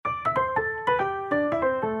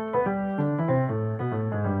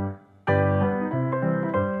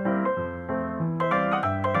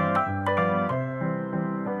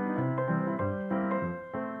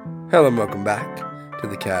Hello and welcome back to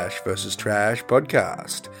the Cash vs. Trash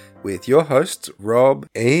podcast with your hosts, Rob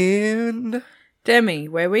and Demi,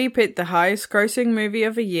 where we pit the highest grossing movie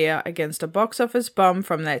of a year against a box office bomb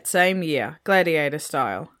from that same year, Gladiator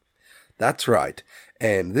style. That's right.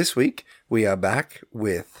 And this week we are back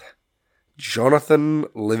with Jonathon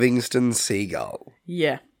Livingston Seagull.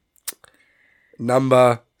 Yeah.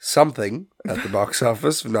 Number something at the box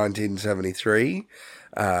office of 1973.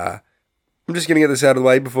 I'm just going to get this out of the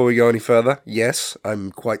way before we go any further. Yes,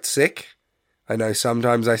 I'm quite sick. I know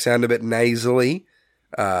sometimes I sound a bit nasally.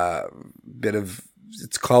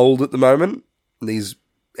 It's cold at the moment.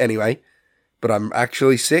 Anyway, but I'm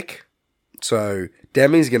actually sick. So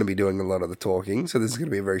Demi's going to be doing a lot of the talking. So this is going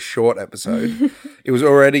to be a very short episode. It was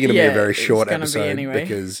already going to be a very short episode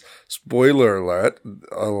because, spoiler alert,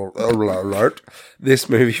 this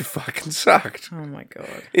movie fucking sucked. Oh my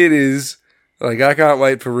God. It is, I can't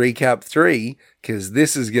wait for recap 3 because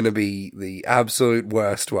this is going to be the absolute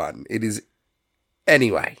worst one. It is,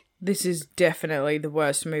 anyway. This is definitely the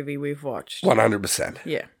worst movie we've watched. 100%.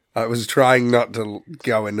 Yeah. I was trying not to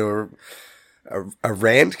go into a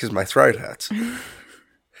rant because my throat hurts.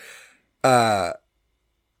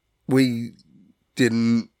 We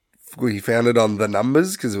found it on the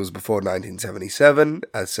numbers because it was before 1977.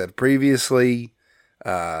 As said previously,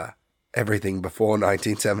 everything before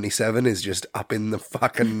 1977 is just up in the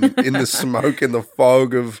fucking, in the smoke, in the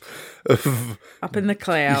fog of up in the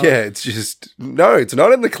cloud. Yeah, it's just, no, it's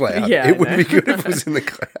not in the cloud. Yeah, it would be good if it was in the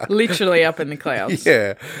cloud. Literally up in the clouds.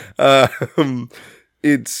 Yeah.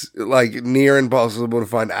 It's like near impossible to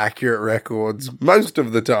find accurate records most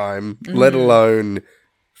of the time, let alone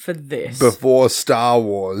for this. Before Star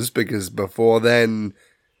Wars, because before then,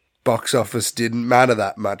 box office didn't matter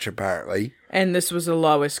that much, apparently. And this was the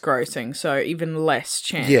lowest grossing, so even less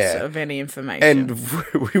chance of any information. And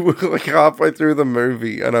we were like halfway through the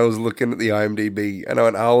movie, and I was looking at the IMDb, and I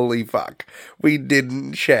went, holy fuck, we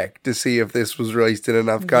didn't check to see if this was released in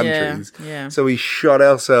enough countries. Yeah. So we shot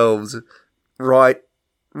ourselves right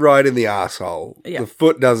in the asshole. Yeah. The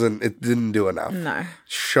foot it didn't do enough. No.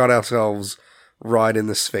 Shot ourselves right in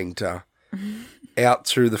the sphincter. Out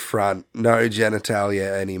through the front. No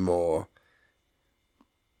genitalia anymore.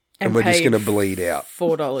 And we're just going to bleed out.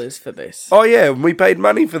 $4 for this. Oh yeah, we paid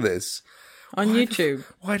money for this. On YouTube.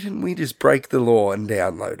 Why didn't we just break the law and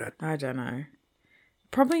download it? I don't know.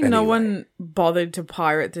 Probably no one bothered to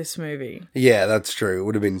pirate this movie. Yeah, that's true. It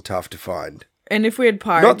would have been tough to find. And if we had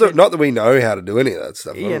pirated... Not that we know how to do any of that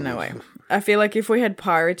stuff. Yeah, no way. I feel like if we had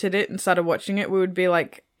pirated it and started watching it, we would be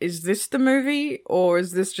like, is this the movie or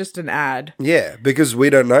is this just an ad? Yeah, because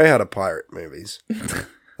we don't know how to pirate movies.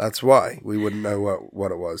 That's why. We wouldn't know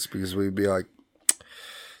what it was, because we'd be like,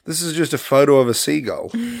 this is just a photo of a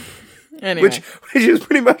seagull. Anyway. Which is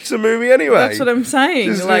pretty much the movie anyway. That's what I'm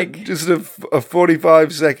saying. Just a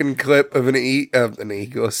 45-second clip of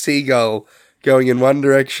a seagull going in one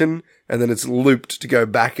direction, and then it's looped to go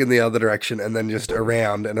back in the other direction, and then just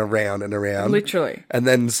around and around and around. Literally. And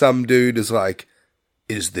then some dude is like,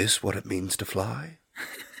 is this what it means to fly?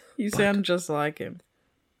 You sound just like him.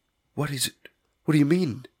 What is it? What do you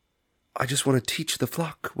mean? I just want to teach the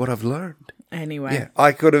flock what I've learned. Anyway. Yeah,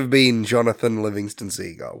 I could have been Jonathon Livingston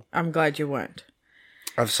Seagull. I'm glad you weren't.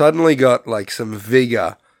 I've suddenly got like some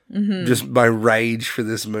vigor, just my rage for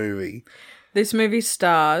this movie. This movie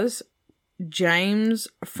stars James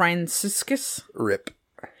Franciscus. Rip.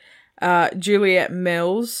 Juliet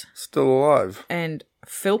Mills. Still alive. And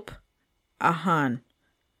Philip Ahn.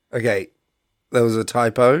 Okay, there was a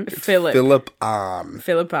typo. Philip Ahn.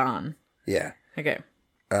 Philip Ahn. Yeah. Okay.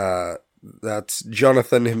 That's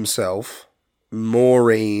Jonathon himself,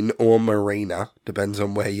 Maureen or Marina, depends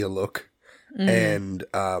on where you look, and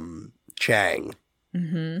Chang.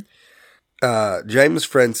 Mm-hmm. James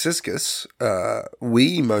Franciscus,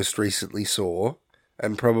 we most recently saw,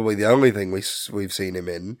 and probably the only thing we've seen him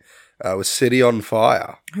in, was City on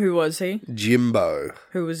Fire. Who was he? Jimbo.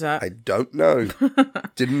 Who was that? I don't know.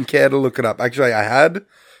 Didn't care to look it up. Actually, I had,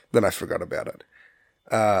 then I forgot about it.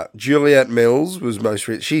 Juliet Mills was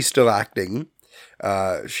she's still acting.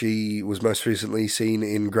 She was most recently seen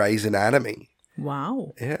in Grey's Anatomy.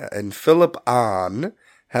 Wow. Yeah, and Philip Ahn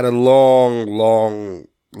had a long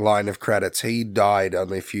line of credits. He died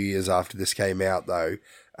only a few years after this came out, though.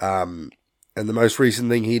 And the most recent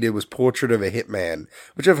thing he did was Portrait of a Hitman,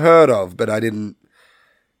 which I've heard of, but I didn't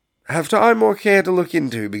have time or care to look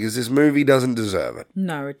into because this movie doesn't deserve it.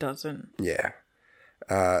 No, it doesn't. Yeah.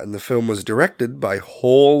 And the film was directed by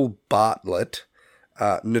Hall Bartlett,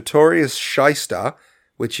 notorious shyster,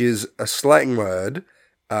 which is a slang word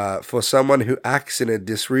for someone who acts in a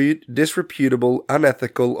disreputable,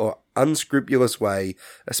 unethical, or unscrupulous way,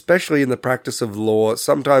 especially in the practice of law,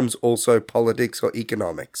 sometimes also politics or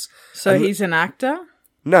economics. So he's an actor?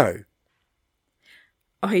 No.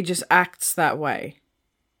 Oh, he just acts that way?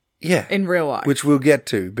 Yeah. In real life? Which we'll get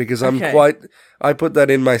to, because I put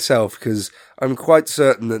that in myself, because I'm quite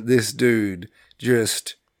certain that this dude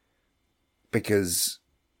just, because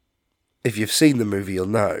if you've seen the movie, you'll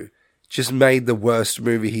know, just made the worst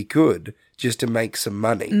movie he could just to make some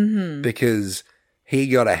money, because he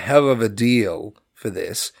got a hell of a deal for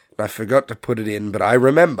this. I forgot to put it in, but I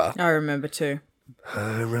remember. I remember too.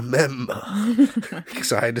 I remember.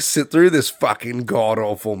 Because I had to sit through this fucking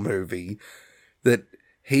god-awful movie that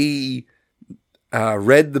he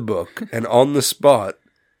read the book and on the spot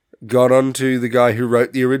got onto the guy who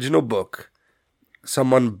wrote the original book,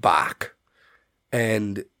 someone Bach,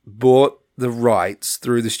 and bought the rights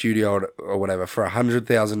through the studio or whatever for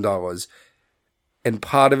 $100,000. And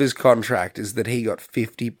part of his contract is that he got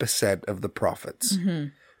 50% of the profits,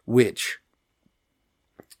 which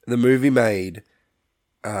the movie made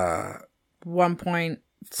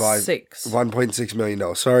 1.6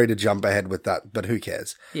 million. Sorry to jump ahead with that, but who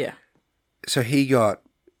cares? Yeah. So he got,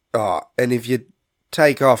 and if you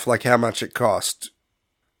take off like how much it cost.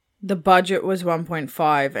 The budget was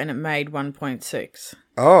 1.5 and it made 1.6.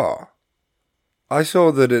 Oh. I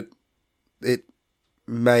saw that it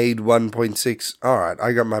made 1.6. All right,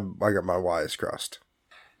 I got my wires crossed.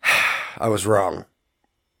 I was wrong.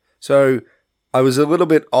 So I was a little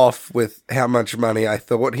bit off with how much money I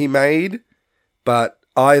thought he made, but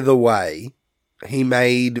either way, he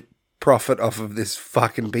made profit off of this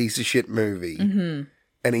fucking piece of shit movie,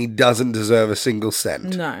 and he doesn't deserve a single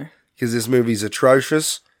cent. No, because this movie's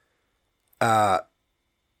atrocious.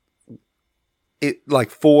 Like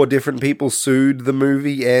 4 different people sued the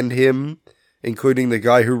movie and him, including the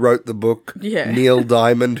guy who wrote the book, Neil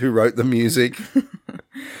Diamond, who wrote the music,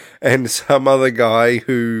 and some other guy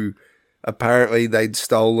who apparently they'd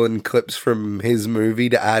stolen clips from his movie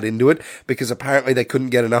to add into it, because apparently they couldn't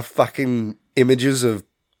get enough fucking images of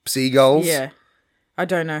seagulls. Yeah. I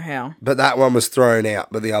don't know how. But that one was thrown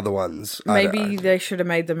out, but the other ones... Maybe they should have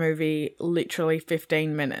made the movie literally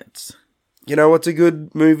 15 minutes. You know what's a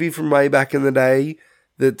good movie from way back in the day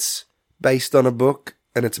that's based on a book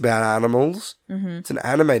and it's about animals? It's an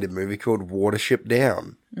animated movie called Watership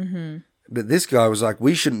Down. But this guy was like,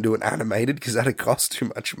 we shouldn't do it animated because that'd cost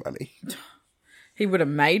too much money. He would have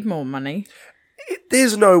made more money.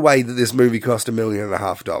 There's no way that this movie cost $1.5 million.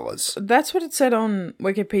 That's what it said on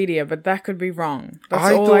Wikipedia, but that could be wrong. That's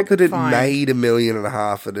I all thought I could that it find. made $1.5 million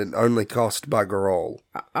and it only cost bugger all.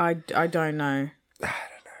 I don't know.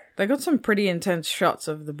 They got some pretty intense shots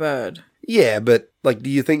of the bird. Yeah, but like, do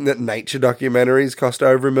you think that nature documentaries cost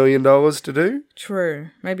over $1 million to do? True.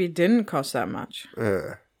 Maybe it didn't cost that much.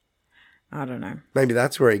 I don't know. Maybe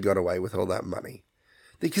that's where he got away with all that money.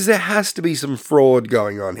 Because there has to be some fraud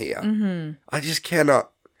going on here. I just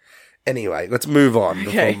cannot. Anyway, let's move on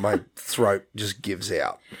before my throat just gives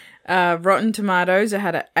out. Rotten Tomatoes, it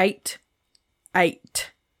had an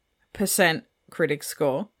 8% critic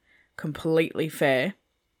score. Completely fair.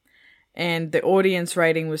 And the audience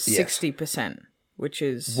rating was 60%, which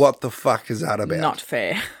is... What the fuck is that about? Not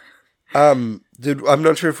fair. Dude, I'm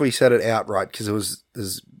not sure if we said it outright, because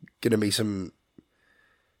there's going to be some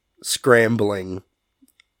scrambling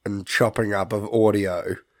and chopping up of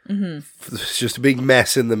audio. There's just a big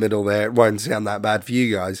mess in the middle there. It won't sound that bad for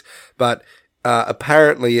you guys. But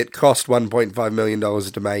apparently it cost $1.5 million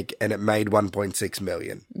to make, and it made $1.6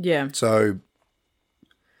 million. Yeah. So...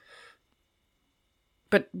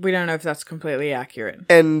 But we don't know if that's completely accurate.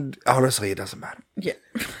 And honestly, it doesn't matter. Yeah.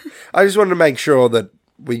 I just wanted to make sure that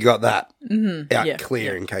we got that out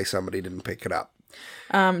clear in case somebody didn't pick it up.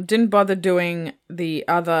 Didn't bother doing the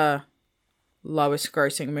other lowest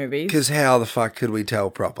grossing movies. Because how the fuck could we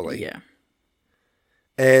tell properly? Yeah.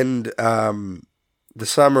 And the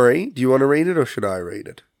summary, do you want to read it or should I read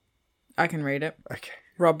it? I can read it. Okay.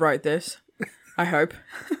 Rob wrote this. I hope.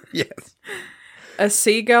 Yes. A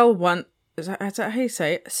seagull is that how you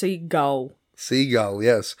say it? Seagull. Seagull,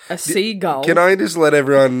 yes. A seagull. Can I just let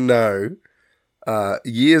everyone know,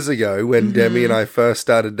 years ago when Demi and I first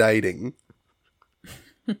started dating,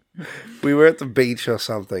 we were at the beach or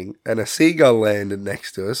something and a seagull landed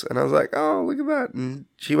next to us and I was like, oh, look at that. And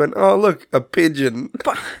she went, oh, look, a pigeon.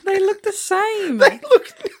 But they look the same. They look...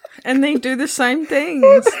 And they do the same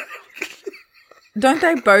things. Don't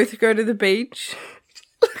they both go to the beach?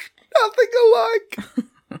 Nothing alike.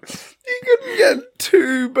 You couldn't get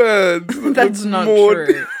 2 birds. That's not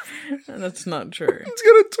true. That's not true. It's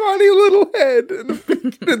got a tiny little head and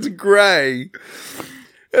it's grey.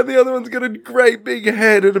 And the other one's got a great big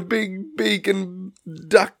head and a big beak and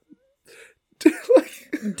duck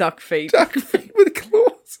Duck feet. Duck feet with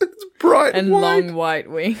claws. It's bright and white. long white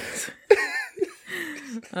wings.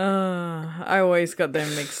 I always got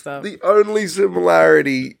them mixed up. The only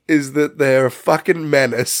similarity is that they're a fucking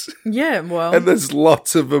menace. Yeah, well. And there's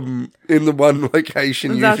lots of them in the one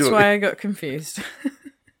location usually. That's why I got confused.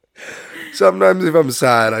 Sometimes if I'm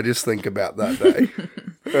sad, I just think about that day.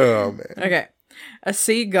 Oh, man. Okay. A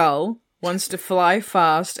seagull wants to fly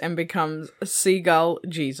fast and becomes a seagull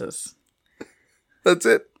Jesus. That's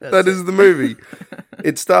it. That is the movie.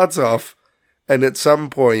 It starts off, and at some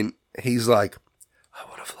point, he's like, I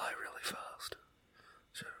want to fly really fast.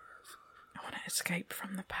 I want to escape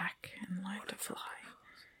from the pack and learn to fly.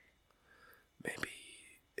 Maybe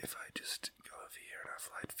if I just go over here and I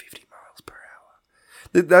fly at 50 miles per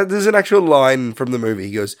hour. There's an actual line from the movie.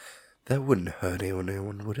 He goes, that wouldn't hurt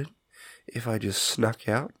anyone, would it? If I just snuck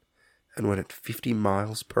out and went at 50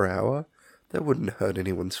 miles per hour, that wouldn't hurt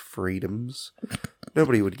anyone's freedoms.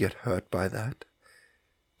 Nobody would get hurt by that.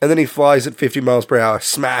 And then he flies at 50 miles per hour,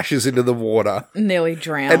 smashes into the water. Nearly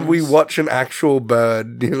drowns. And we watch an actual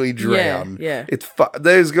bird nearly drown. Yeah.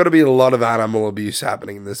 There's got to be a lot of animal abuse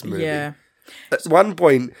happening in this movie. Yeah. At one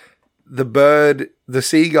point, the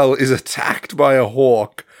seagull is attacked by a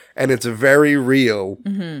hawk, and it's very real.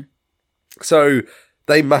 Mm-hmm. So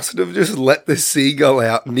they must have just let the seagull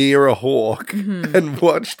out near a hawk and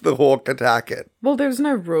watched the hawk attack it. Well, there was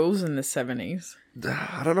no rules in the 70s.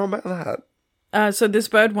 I don't know about that. So this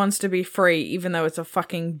bird wants to be free, even though it's a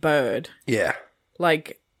fucking bird. Yeah.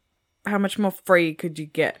 Like, how much more free could you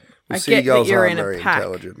get? Well, I get that seagulls you're aren't in a very pack,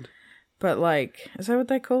 intelligent. but like, is that what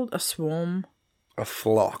they're called? A swarm? A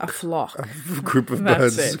flock. A flock. A group of That's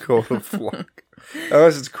birds is it. called a flock.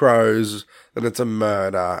 Unless it's crows, then it's a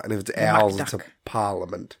murder. And if it's owls, it's a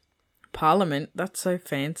parliament. Parliament? That's so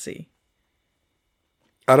fancy.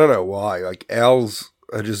 I don't know why. Like, owls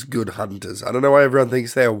are just good hunters. I don't know why everyone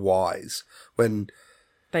thinks they're wise when...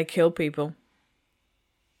 They kill people.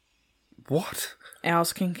 What?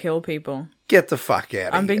 Owls can kill people. Get the fuck out of here.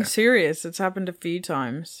 I'm being serious. It's happened a few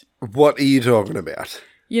times. What are you talking about?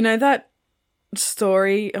 You know that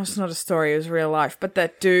story? Oh, it's not a story, it was real life. But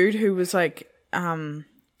that dude who was like, I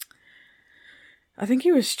think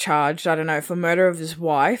he was charged, I don't know, for murder of his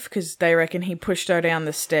wife because they reckon he pushed her down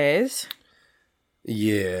the stairs.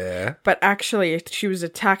 Yeah. But actually, she was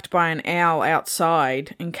attacked by an owl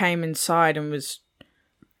outside and came inside and was,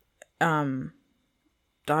 I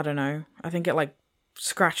don't know, I think it like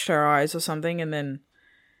scratched her eyes or something and then...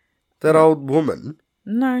 That old woman?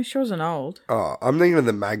 No, she wasn't old. Oh, I'm thinking of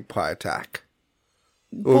the magpie attack.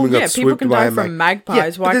 Well, yeah, people can die from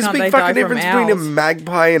magpies. Why can't they die from owls? There's a big fucking difference between a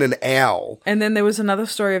magpie and an owl. And then there was another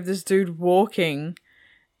story of this dude walking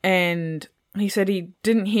and he said he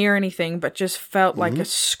didn't hear anything but just felt like a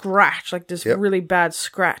scratch, like this really bad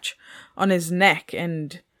scratch on his neck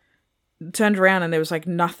and turned around and there was like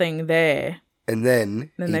nothing there. And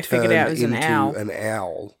then they figured out it was an owl. An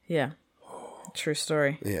owl. Yeah. True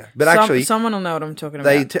story. Yeah. But actually... Someone will know what I'm talking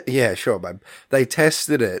about. Yeah, sure, babe. They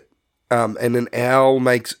tested it. And an owl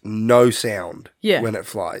makes no sound when it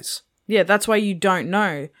flies. Yeah, that's why you don't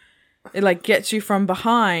know. It like gets you from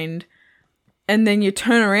behind and then you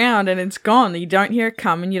turn around and it's gone. You don't hear it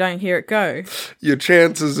come and you don't hear it go. Your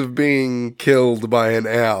chances of being killed by an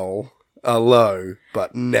owl are low,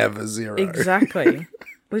 but never zero. Exactly.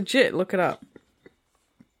 Legit, look it up.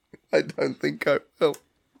 I don't think I will.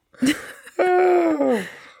 Oh.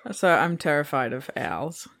 So I'm terrified of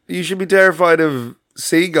owls. You should be terrified of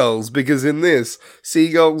seagulls because in this,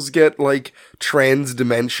 seagulls get like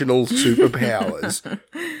trans-dimensional superpowers.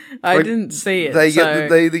 I didn't see it.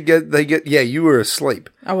 They get. Yeah, you were asleep.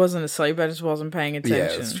 I wasn't asleep. I just wasn't paying attention.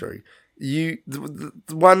 Yeah, that's true. The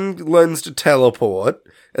one learns to teleport,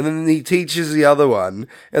 and then he teaches the other one,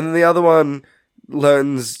 and then the other one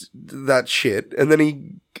learns that shit, and then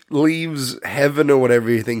he leaves heaven or whatever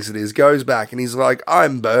he thinks it is, goes back, and he's like,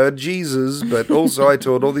 I'm bird Jesus, but also I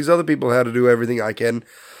taught all these other people how to do everything I can.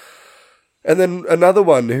 And then another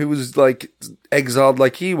one who was like exiled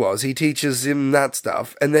like he was, he teaches him that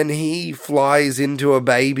stuff, and then he flies into a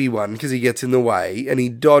baby one because he gets in the way, and he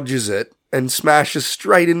dodges it and smashes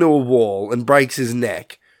straight into a wall and breaks his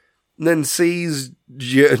neck. And then sees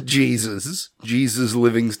Jesus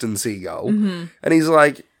Livingston Seagull, and he's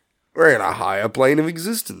like, we're in a higher plane of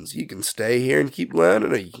existence. You can stay here and keep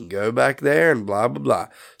learning, or you can go back there and blah, blah, blah.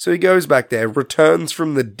 So he goes back there, returns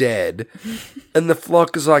from the dead, and the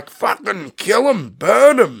flock is like, fucking kill them,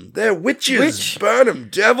 burn them. They're witches, burn them,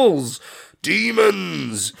 devils,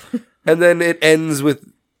 demons. And then it ends with,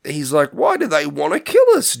 he's like, why do they want to kill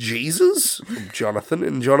us, Jesus? From Jonathon.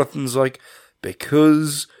 And Jonathan's like,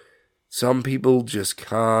 because Some people just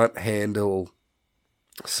can't handle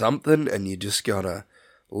something, and you just gotta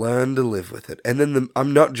learn to live with it. And then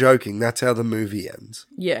I'm not joking, that's how the movie ends.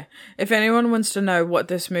 Yeah. If anyone wants to know what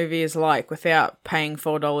this movie is like without paying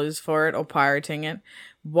 $4 for it or pirating it,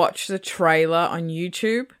 watch the trailer on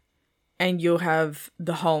YouTube and you'll have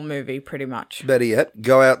the whole movie pretty much. Better yet,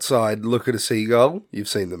 go outside, look at a seagull, you've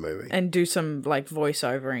seen the movie. And do some, like,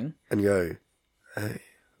 voiceovering. And go, hey,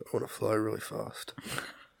 I want to fly really fast.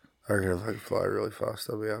 I reckon if I could fly really fast,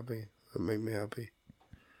 I'll be happy. That'll make me happy.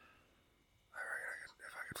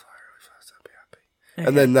 Okay.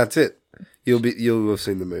 And then that's it. You'll have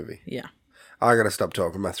seen the movie. Yeah. I gotta stop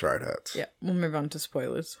talking. My throat hurts. Yeah. We'll move on to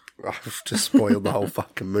spoilers. I've just spoiled the whole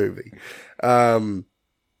fucking movie. How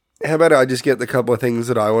about I just get the couple of things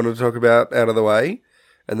that I want to talk about out of the way,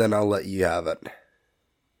 and then I'll let you have it.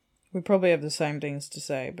 We probably have the same things to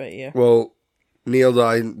say, but yeah. Well, Neil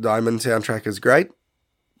Diamond soundtrack is great.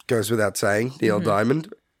 Goes without saying. Neil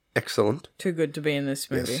Diamond, excellent. Too good to be in this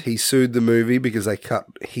movie. Yes, he sued the movie because they cut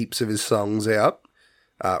heaps of his songs out.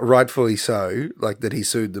 Rightfully so, like that he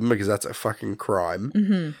sued them because that's a fucking crime.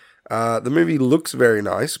 The movie looks very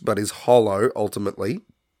nice, but is hollow, ultimately.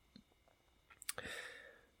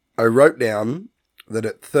 I wrote down that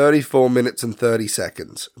at 34 minutes and 30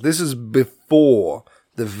 seconds, this is before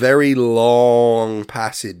the very long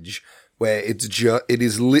passage where it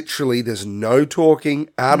is literally, there's no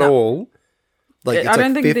talking at all. Like, it's I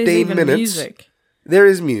don't like think 15 there's even minutes. music. There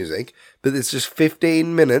is music, but it's just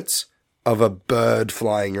 15 minutes of a bird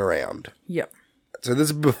flying around. Yep. So this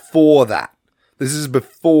is before that. This is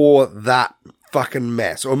before that fucking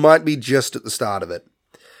mess. Or it might be just at the start of it.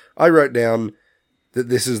 I wrote down that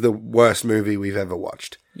this is the worst movie we've ever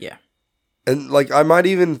watched. Yeah. And, like, I might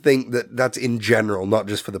even think that that's in general, not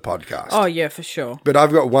just for the podcast. Oh, yeah, for sure. But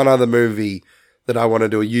I've got one other movie that I want to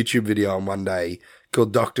do a YouTube video on one day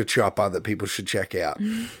called Dr. Chopper that people should check out.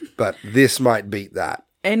 But this might beat that.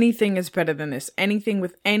 Anything is better than this. Anything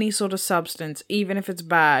with any sort of substance, even if it's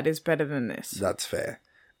bad, is better than this. That's fair.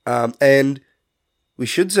 And we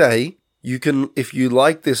should say, you can, if you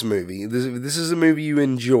like this movie, this is a movie you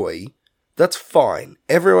enjoy, that's fine.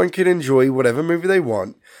 Everyone can enjoy whatever movie they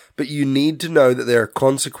want, but you need to know that there are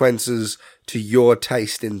consequences to your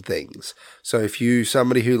taste in things. So if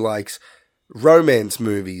somebody who likes romance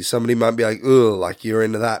movies, somebody might be like, ugh, like you're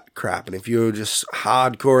into that crap. And if you're just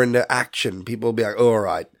hardcore into action, people will be like, all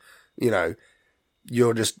right,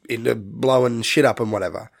 you're just into blowing shit up and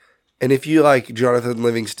whatever. And if you like Jonathon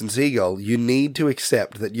Livingston Seagull, you need to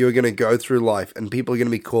accept that you're going to go through life and people are going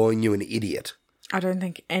to be calling you an idiot. I don't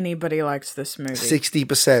think anybody likes this movie.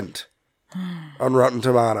 60% on Rotten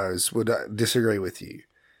Tomatoes would disagree with you.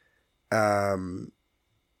 And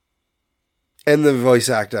the voice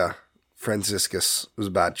actor, Franciscus, was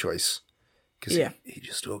a bad choice. Because he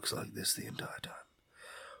just talks like this the entire time.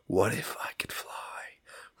 What if I could fly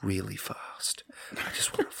really fast? I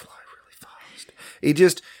just want to fly really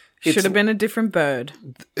fast. Should have been a different bird.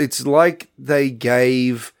 It's like they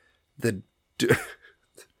gave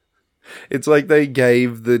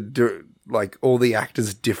all the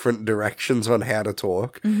actors different directions on how to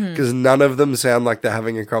talk because none of them sound like they're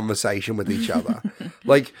having a conversation with each other.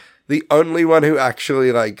 Like, the only one who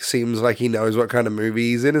actually, like, seems like he knows what kind of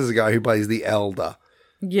movie he's in is the guy who plays the elder.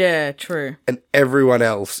 Yeah, true. And everyone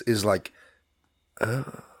else is like,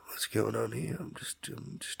 oh, what's going on here? I'm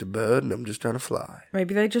just a bird and I'm just trying to fly.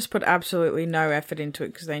 Maybe they just put absolutely no effort into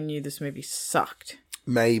it because they knew this movie sucked.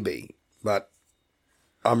 Maybe, but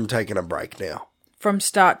I'm taking a break now. From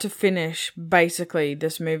start to finish, basically,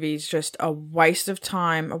 this movie is just a waste of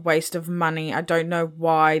time, a waste of money. I don't know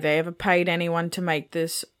why they ever paid anyone to make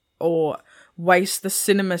this or waste the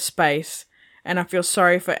cinema space. And I feel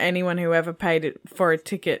sorry for anyone who ever paid it for a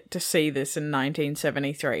ticket to see this in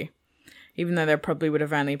 1973. Even though they probably would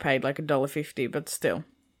have only paid like $1.50, but still.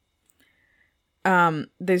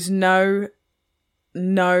 There's no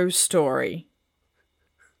story.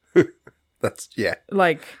 That's, yeah.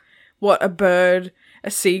 Like, what a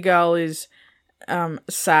seagull is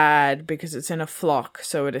sad because it's in a flock,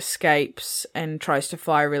 so it escapes and tries to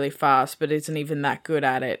fly really fast, but isn't even that good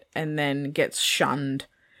at it, and then gets shunned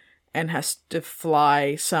and has to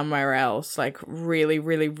fly somewhere else, like really,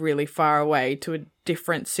 really, really far away to a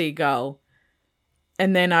different seagull.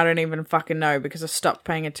 And then I don't even fucking know because I stopped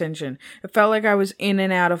paying attention. It felt like I was in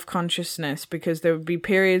and out of consciousness because there would be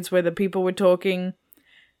periods where the people were talking.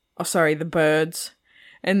 Oh, sorry, the birds.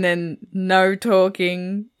 And then no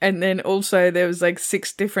talking. And then also there was like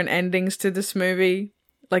 6 different endings to this movie.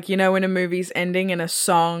 Like, when a movie's ending and a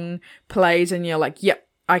song plays and you're like, yep,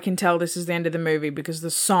 I can tell this is the end of the movie because the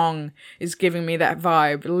song is giving me that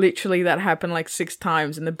vibe. Literally, that happened like 6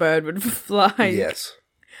 times and the bird would fly. Yes.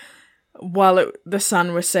 While the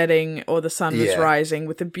sun was setting or the sun was rising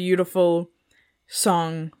with a beautiful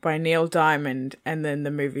song by Neil Diamond, and then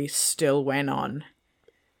the movie still went on.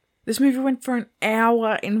 This movie went for 1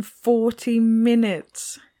 hour and 40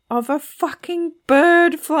 minutes of a fucking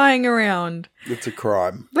bird flying around. It's a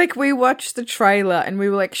crime. Like, we watched the trailer and we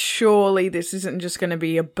were like, surely this isn't just going to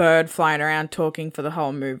be a bird flying around talking for the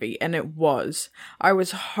whole movie. And it was. I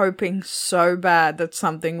was hoping so bad that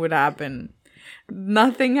something would happen.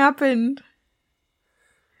 Nothing happened.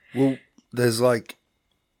 Well, there's like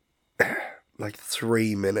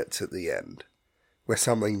 3 minutes at the end where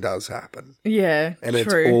something does happen. Yeah, and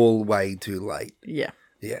true. It's all way too late. Yeah.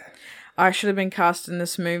 Yeah. I should have been cast in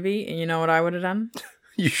this movie, and you know what I would have done?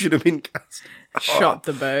 You should have been cast. Shot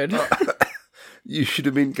the bird. You should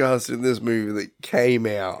have been cast in this movie that came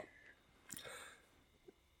out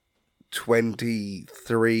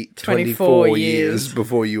 24 years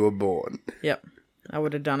before you were born. Yep, I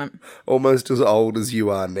would have done it. Almost as old as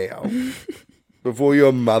you are now. Before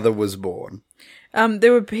your mother was born.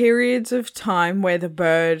 There were periods of time where the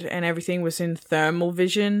bird and everything was in thermal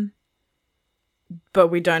vision, but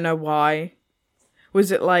we don't know why.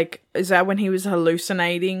 Was it like, is that when he was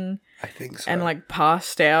hallucinating? I think so. And like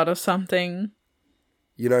passed out or something?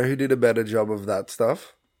 You know who did a better job of that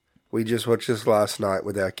stuff? We just watched this last night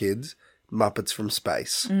with our kids. Muppets from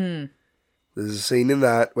Space. Mm. There's a scene in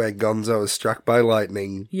that where Gonzo is struck by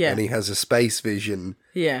lightning. Yeah. And he has a space vision.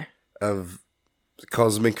 Yeah. Of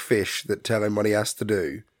cosmic fish that tell him what he has to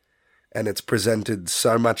do. And it's presented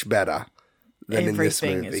so much better than in this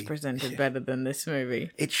movie. Everything is presented better than this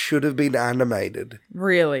movie. It should have been animated.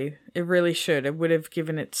 Really. It really should. It would have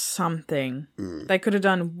given it something. They could have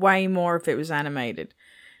done way more if it was animated.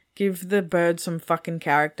 Give the birds some fucking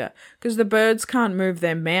character. Because the birds can't move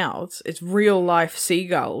their mouths. It's real life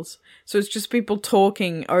seagulls. So it's just people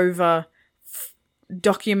talking over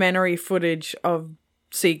documentary footage of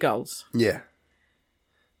seagulls. Yeah.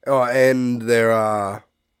 Oh, and there are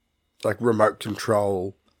like remote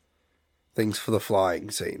control things for the flying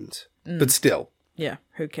scenes. But still. Yeah,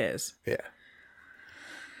 who cares? Yeah.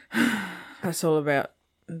 That's all about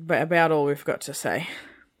all we've got to say.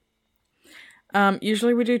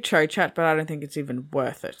 Usually we do cho chat, but I don't think it's even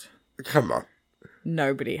worth it. Come on.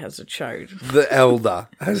 Nobody has a chode. The elder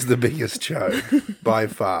has the biggest chode by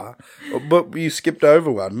far. But you skipped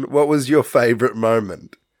over one. What was your favourite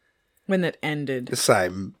moment? When it ended. The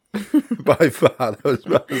same. By far. I was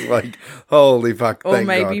like, holy fuck, or thank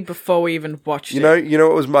maybe God. before we even watched it. You know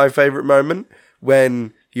what was my favourite moment?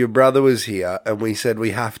 When your brother was here and we said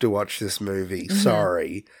we have to watch this movie.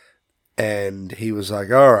 Sorry. And he was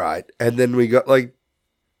like, all right. And then we got like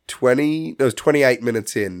 28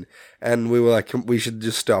 minutes in and we were like, we should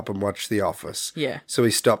just stop and watch The Office. Yeah. So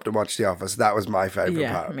we stopped and watched The Office. That was my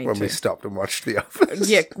favourite part. Me when too. we stopped and watched The Office.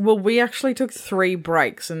 Yeah, well, we actually took 3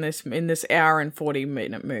 breaks in this hour and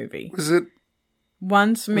 40-minute movie. Was it?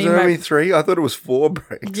 Once me Was it only 3? I thought it was 4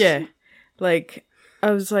 breaks. Yeah. Like,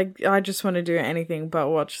 I was like, I just want to do anything but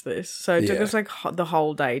watch this. So it took us like the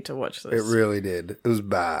whole day to watch this. It really did. It was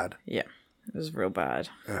bad. Yeah. It was real bad.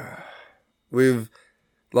 We've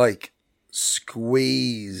like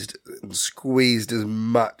squeezed as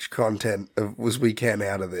much content as we can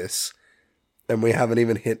out of this, and we haven't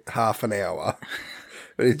even hit half an hour.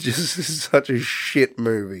 But it's just such a shit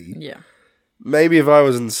movie. Yeah. Maybe if I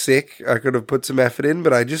wasn't sick, I could have put some effort in,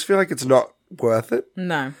 but I just feel like it's not worth it.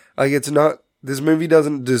 No. Like it's not. This movie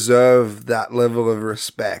doesn't deserve that level of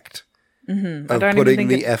respect. Mm-hmm. Of putting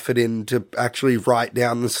the effort in to actually write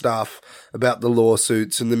down the stuff about the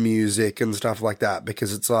lawsuits and the music and stuff like that,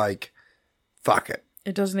 because it's like, fuck it.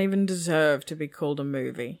 It doesn't even deserve to be called a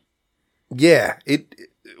movie. Yeah, I think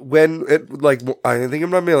it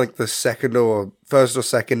might be like the first or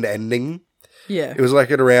second ending. Yeah. It was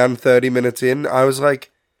like at around 30 minutes in. I was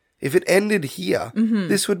like, if it ended here,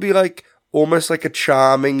 this would be like almost like a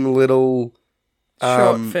charming little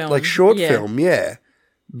short film. Like short film, yeah.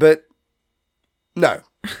 But no.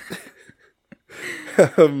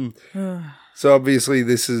 So obviously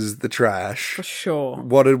this is the trash. For sure.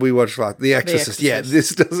 What did we watch last? The Exorcist. Yeah,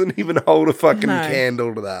 this doesn't even hold a fucking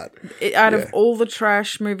candle to that. Out of all the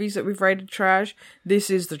trash movies that we've rated trash, this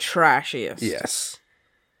is the trashiest. Yes.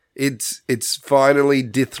 It's finally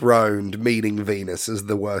dethroned Meeting Venus as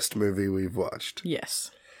the worst movie we've watched.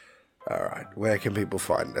 Yes. All right. Where can people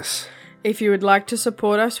find us? If you would like to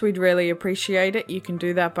support us, we'd really appreciate it. You can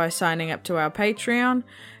do that by signing up to our Patreon.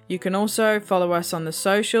 You can also follow us on the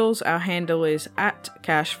socials. Our handle is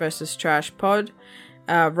 @Cash vs Trash Pod.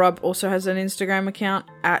 Rob also has an Instagram account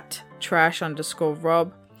at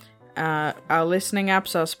 @trash_Rob. Our listening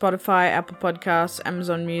apps are Spotify, Apple Podcasts,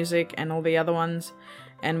 Amazon Music, and all the other ones.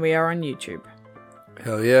 And we are on YouTube.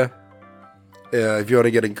 Hell yeah. If you want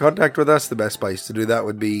to get in contact with us, the best place to do that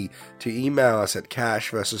would be to email us at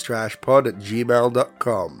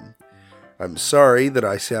cashversustrashpod@gmail.com. I'm sorry that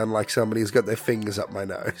I sound like somebody's got their fingers up my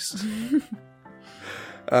nose.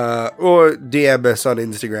 Or DM us on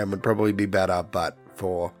Instagram would probably be better, but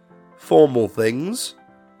for formal things,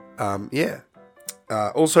 yeah.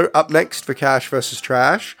 Also, up next for Cash vs.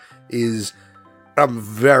 Trash is, I'm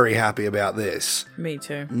very happy about this. Me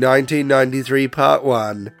too. 1993 Part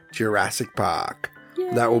 1, Jurassic Park.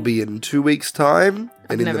 Yay. That will be in 2 weeks' time.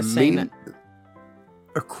 I've never seen it.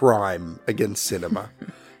 A crime against cinema.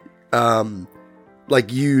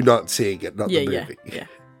 Like you not seeing it, not the movie. Yeah.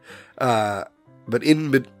 But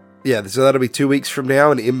so that'll be 2 weeks from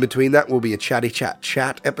now, and in between that will be a chatty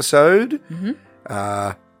chat episode. Mm-hmm.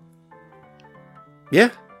 Yeah.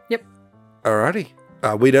 Yep. Alrighty.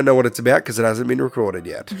 We don't know what it's about because it hasn't been recorded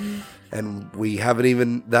yet. And we haven't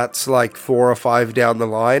even, that's like 4 or 5 down the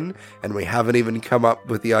line, and we haven't even come up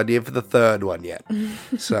with the idea for the third one yet.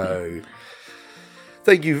 So,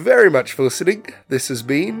 thank you very much for listening. This has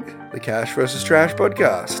been the Cash vs. Trash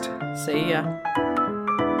podcast. See ya.